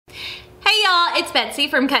it's Betsy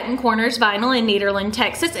from Cuttin Corners Vinyl in Nederland,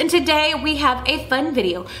 Texas, and today we have a fun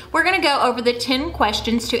video. We're gonna go over the 10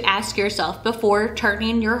 questions to ask yourself before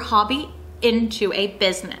turning your hobby into a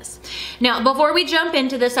business. Now, before we jump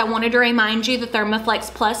into this, I wanted to remind you the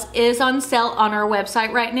ThermaFlex Plus is on sale on our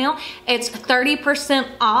website right now. It's 30%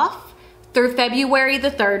 off through February the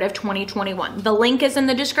 3rd of 2021. The link is in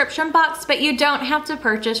the description box, but you don't have to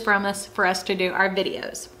purchase from us for us to do our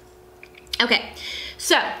videos. Okay,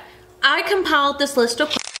 so I compiled this list of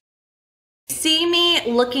questions. See me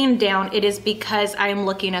looking down, it is because I'm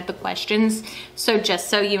looking at the questions. So just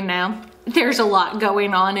so you know, there's a lot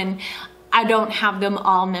going on and I don't have them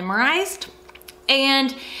all memorized.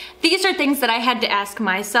 And these are things that I had to ask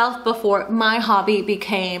myself before my hobby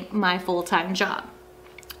became my full-time job.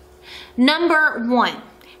 Number 1,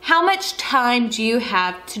 how much time do you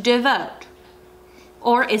have to devote?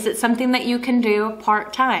 Or is it something that you can do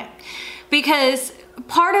part-time? Because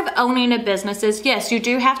part of owning a business is, yes, you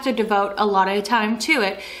do have to devote a lot of time to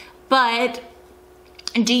it, but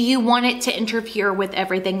do you want it to interfere with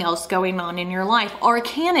everything else going on in your life? Or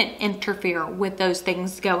can it interfere with those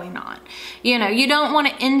things going on? You know, you don't want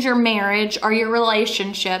to end your marriage or your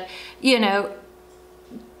relationship, you know,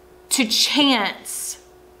 to chance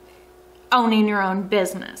owning your own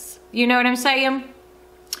business. You know what I'm saying?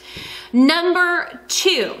 Number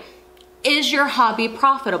 2, is your hobby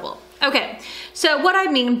profitable? Okay, so what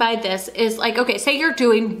I mean by this is like, okay, say you're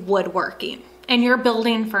doing woodworking and you're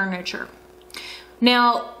building furniture.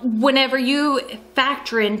 Now, whenever you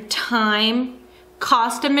factor in time,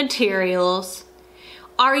 cost of materials,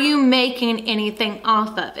 are you making anything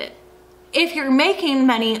off of it? If you're making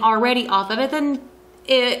money already off of it, then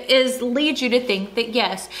it leads you to think that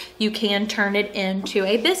yes, you can turn it into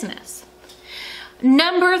a business.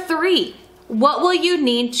 Number 3, what will you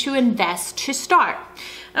need to invest to start?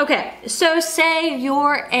 Okay, so say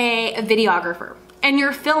you're a videographer and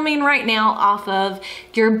you're filming right now off of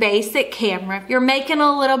your basic camera. You're making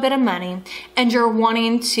a little bit of money and you're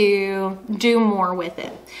wanting to do more with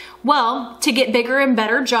it. Well, to get bigger and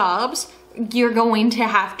better jobs, you're going to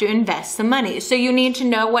have to invest some money. So you need to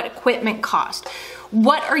know what equipment costs.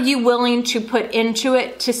 What are you willing to put into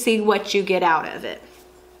it to see what you get out of it?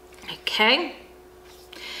 Okay.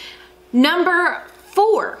 Number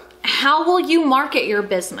 4, how will you market your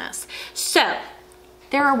business? So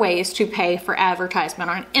there are ways to pay for advertisement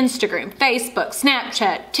on Instagram, Facebook,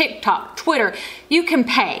 Snapchat, TikTok, Twitter. You can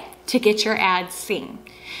pay to get your ads seen.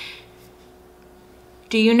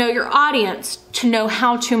 Do you know your audience to know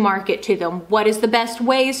how to market to them? What is the best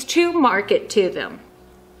ways to market to them?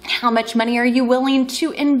 How much money are you willing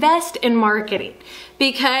to invest in marketing?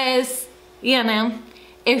 Because, you know,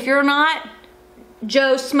 if you're not,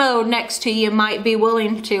 Joe Smo next to you might be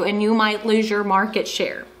willing to, and you might lose your market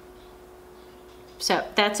share. So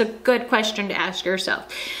that's a good question to ask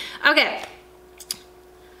yourself. Okay.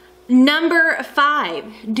 Number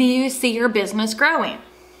 5, do you see your business growing?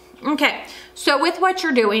 Okay, so with what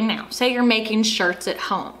you're doing now, say you're making shirts at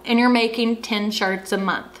home and you're making 10 shirts a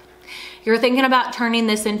month. You're thinking about turning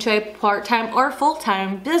this into a part-time or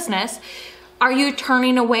full-time business. Are you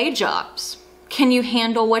turning away jobs? Can you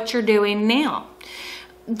handle what you're doing now?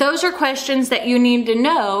 Those are questions that you need to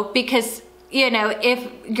know because, you know, if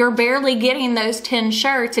you're barely getting those 10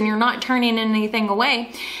 shirts and you're not turning anything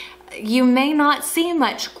away, you may not see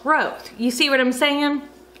much growth. You see what I'm saying?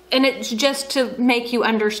 And it's just to make you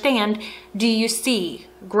understand, do you see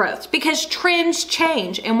growth? Because trends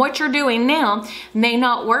change and what you're doing now may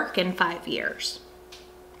not work in 5 years.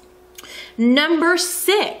 Number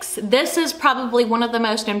 6, this is probably one of the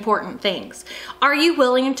most important things. Are you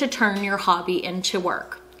willing to turn your hobby into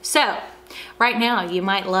work? So right now you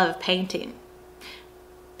might love painting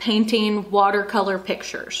watercolor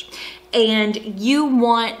pictures, and you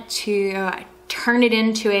want to turn it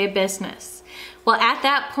into a business. Well, at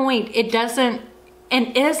that point, it doesn't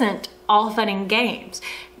and isn't all fun and games.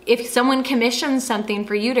 If someone commissions something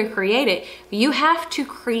for you to create it, you have to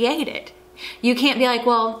create it. You can't be like,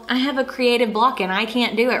 well, I have a creative block and I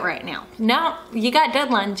can't do it right now. No, you got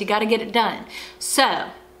deadlines, you got to get it done. So,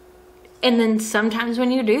 and then sometimes when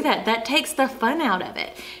you do that, that takes the fun out of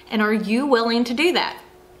it. And are you willing to do that?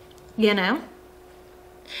 You know?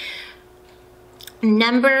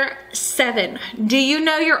 Number 7, do you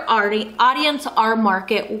know your audience or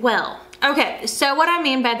market well? Okay, so what I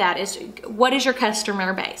mean by that is, what is your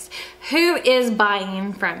customer base? Who is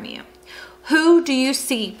buying from you? Who do you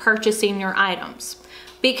see purchasing your items?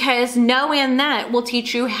 Because knowing that will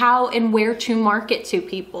teach you how and where to market to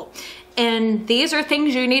people. And these are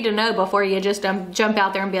things you need to know before you just jump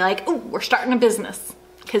out there and be like, oh, we're starting a business.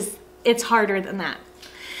 Because it's harder than that.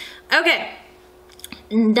 Okay,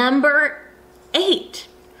 number 8,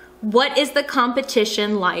 what is the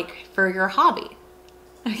competition like for your hobby?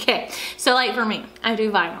 Okay, so like for me, I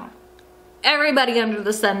do vinyl. Everybody under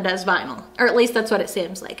the sun does vinyl, or at least that's what it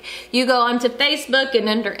seems like. You go onto Facebook and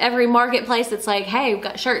under every marketplace, it's like, hey, we've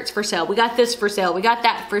got shirts for sale. We got this for sale. We got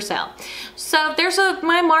that for sale. So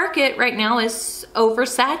my market right now is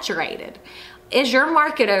oversaturated. Is your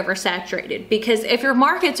market oversaturated? Because if your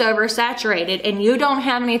market's oversaturated and you don't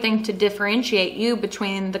have anything to differentiate you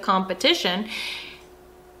between the competition,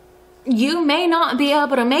 you may not be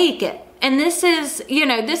able to make it. And this is, you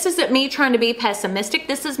know, this isn't me trying to be pessimistic.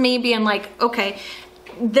 This is me being like, okay,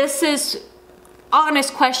 this is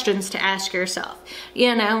honest questions to ask yourself.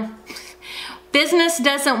 You know, business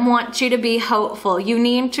doesn't want you to be hopeful. You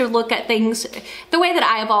need to look at things, the way that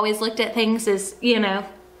I have always looked at things is, you know,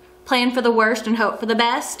 plan for the worst and hope for the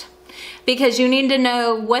best. Because you need to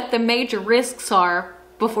know what the major risks are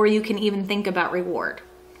before you can even think about reward.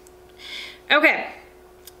 Okay.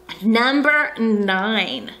 Number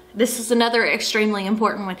 9. This is another extremely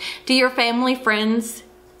important one. Do your family, friends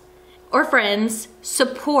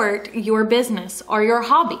support your business or your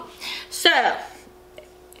hobby? So,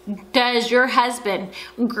 does your husband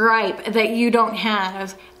gripe that you don't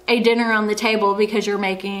have a dinner on the table because you're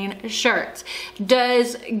making shirts?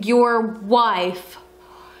 Does your wife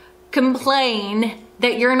complain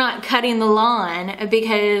that you're not cutting the lawn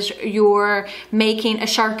because you're making a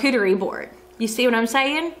charcuterie board? You see what I'm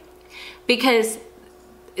saying? Because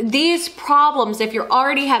these problems, if you're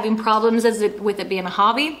already having problems with it being a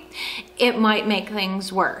hobby, it might make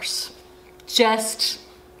things worse. Just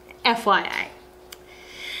FYI.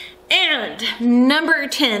 And number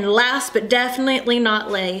 10, last but definitely not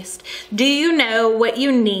least, do you know what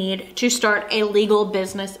you need to start a legal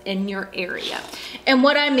business in your area? And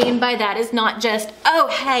what I mean by that is not just, oh,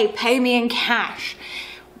 hey, pay me in cash.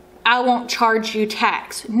 I won't charge you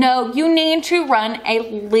tax. No, you need to run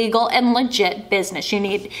a legal and legit business. You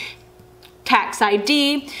need tax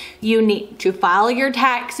ID, you need to file your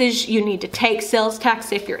taxes, you need to take sales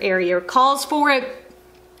tax if your area calls for it,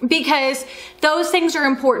 because those things are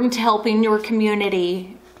important to helping your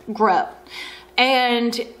community grow.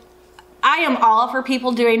 And I am all for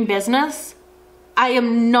people doing business. I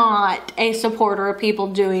am not a supporter of people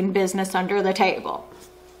doing business under the table.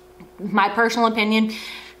 My personal opinion,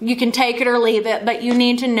 you can take it or leave it, but you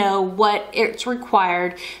need to know what it's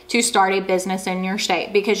required to start a business in your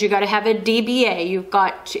state, because you got to have a DBA. You've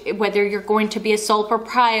got to, whether you're going to be a sole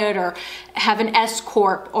proprietor, have an S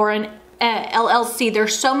Corp or an LLC.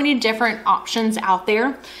 There's so many different options out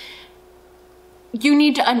there. You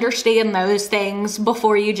need to understand those things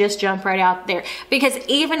before you just jump right out there, because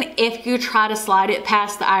even if you try to slide it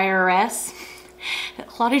past the IRS,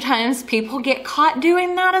 a lot of times people get caught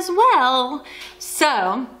doing that as well.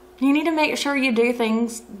 So you need to make sure you do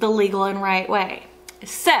things the legal and right way.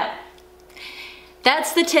 So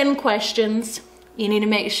that's the 10 questions you need to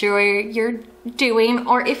make sure you're doing,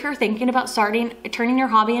 or if you're thinking about turning your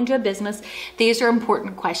hobby into a business, these are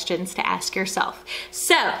important questions to ask yourself.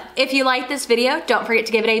 So if you like this video, don't forget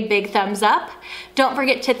to give it a big thumbs up. Don't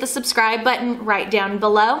forget to hit the subscribe button right down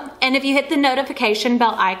below. And if you hit the notification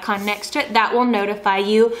bell icon next to it, that will notify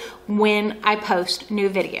you when I post new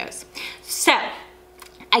videos. So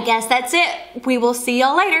I guess that's it. We will see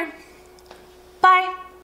y'all later. Bye.